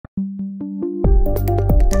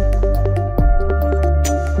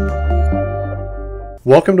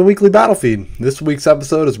Welcome to Weekly Battlefeed. This week's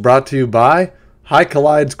episode is brought to you by High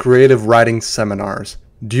Collide's Creative Writing Seminars.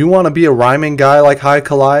 Do you want to be a rhyming guy like High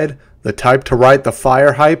Collide? The type to write the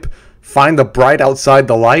fire hype? Find the bright outside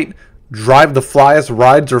the light? Drive the flyest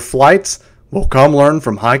rides or flights? Well, come learn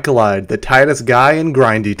from High Collide, the tightest guy in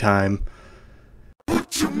grindy time.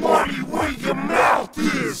 Put your money where your mouth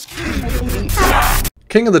is,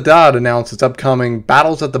 King of the Dot announced its upcoming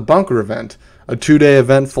Battles at the Bunker event, a 2-day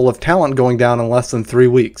event full of talent going down in less than 3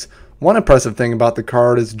 weeks. One impressive thing about the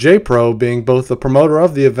card is J-Pro being both the promoter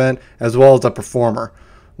of the event as well as a performer.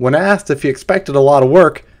 When asked if he expected a lot of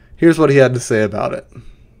work, here's what he had to say about it.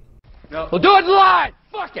 We'll do it live!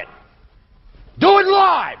 Fuck it! Do it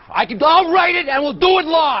live! I'll write it and we'll do it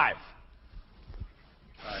live!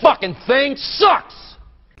 Fucking thing sucks!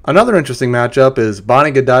 Another interesting matchup is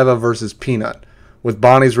Bonnie Godiva versus PNUT. With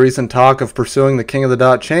Bonnie's recent talk of pursuing the King of the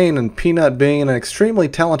Dot chain and PNUT being an extremely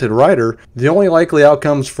talented writer, the only likely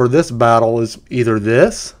outcomes for this battle is either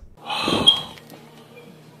this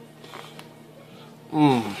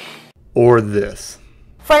or this.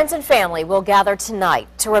 Friends and family will gather tonight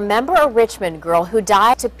to remember a Richmond girl who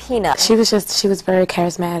died to PNUT. She was very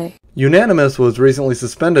charismatic. UNANYMOUS was recently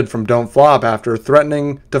suspended from Don't Flop after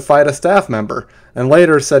threatening to fight a staff member, and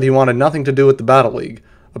later said he wanted nothing to do with the Battle League.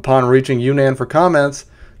 Upon reaching UNAN for comments,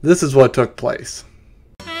 this is what took place.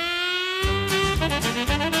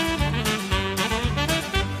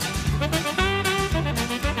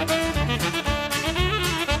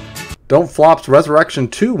 Don't Flop's Resurrection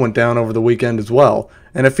 2 went down over the weekend as well,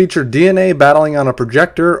 and it featured DNA battling on a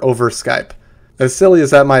projector over Skype. As silly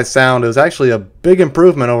as that might sound, it was actually a big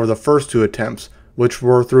improvement over the first 2 attempts, which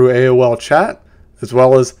were through AOL chat, as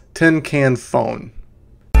well as Tin Can Phone.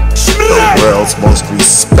 The world's most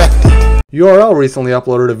respected. URL recently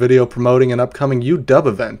uploaded a video promoting an upcoming UW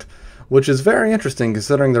event, which is very interesting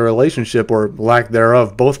considering the relationship or lack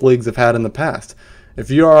thereof both leagues have had in the past. If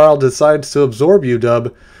URL decides to absorb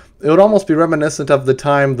UW, it would almost be reminiscent of the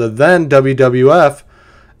time the then WWF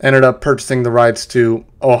ended up purchasing the rights to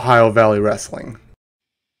Ohio Valley Wrestling.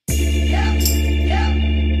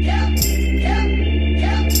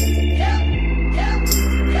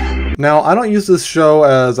 Now, I don't use this show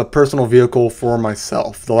as a personal vehicle for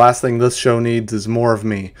myself. The last thing this show needs is more of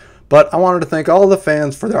me. But I wanted to thank all the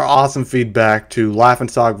fans for their awesome feedback to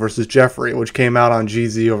Laughingstock vs. Jeffrey, which came out on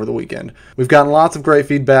GZ over the weekend. We've gotten lots of great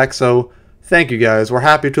feedback, so thank you guys. We're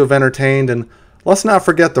happy to have entertained, and let's not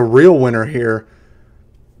forget the real winner here.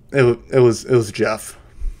 It was Jeff.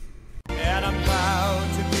 And I'm proud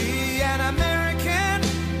to be an American,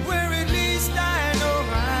 where at least I know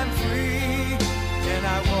I'm free. And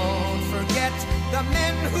I won't forget the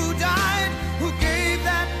men who died, who gave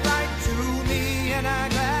that right to me. And I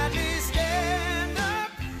gladly stand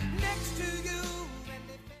up next to you. I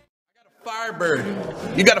got a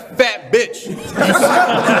Firebird. You got a fat bitch.